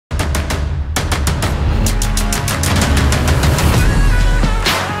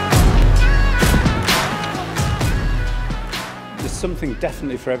something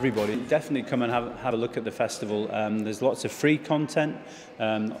definitely for everybody. Definitely come and have a look at the festival. There's lots of free content.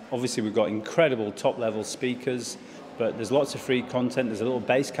 Obviously we've got incredible top-level speakers, but there's lots of free content. There's a little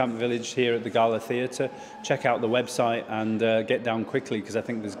base camp village here at the Gala Theatre. Check out the website and get down quickly, because I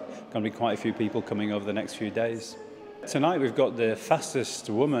think there's going to be quite a few people coming over the next few days. Tonight we've got the fastest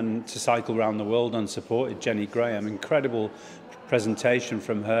woman to cycle around the world unsupported, Jenny Graham. Incredible presentation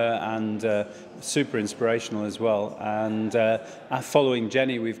from her, and super inspirational as well. And following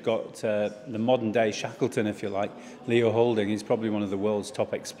Jenny, we've got the modern day Shackleton, if you like, Leo Houlding. He's probably one of the world's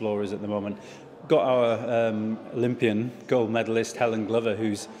top explorers at the moment. Got our Olympian gold medalist Helen Glover,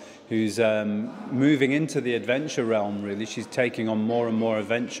 who's moving into the adventure realm. Really, she's taking on more and more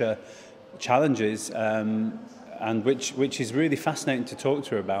adventure challenges. And which is really fascinating to talk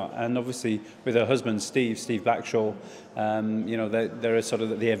to her about. And obviously with her husband Steve Backshall, you know, they're a sort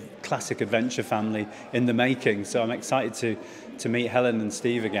of the classic adventure family in the making. So I'm excited to meet Helen and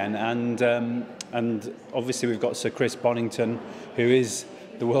Steve again. And obviously we've got Sir Chris Bonington, who is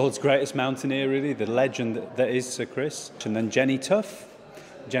the world's greatest mountaineer, really, the legend that is Sir Chris. And then Jenny Tuff.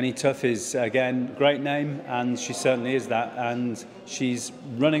 Jenny Tuff is, again, great name, and she certainly is that. And she's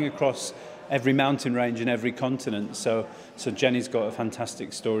running across every mountain range in every continent, so Jenny's got a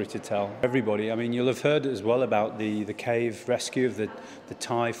fantastic story to tell. Everybody, I mean, you'll have heard as well about the cave rescue of the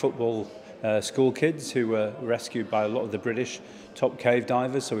Thai football school kids who were rescued by a lot of the British top cave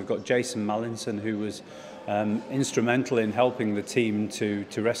divers. So we've got Jason Mallinson, who was instrumental in helping the team to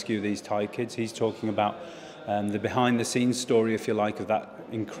rescue these Thai kids. He's talking about the behind-the-scenes story, if you like, of that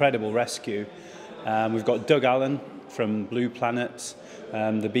incredible rescue. We've got Doug Allan from Blue Planet,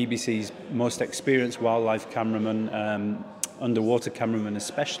 the BBC's most experienced wildlife cameraman, underwater cameraman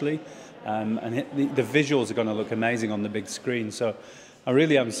especially, and the visuals are going to look amazing on the big screen. So I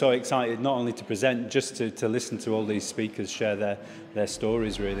really am so excited not only to present, just to listen to all these speakers share their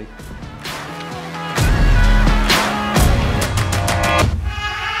stories, really.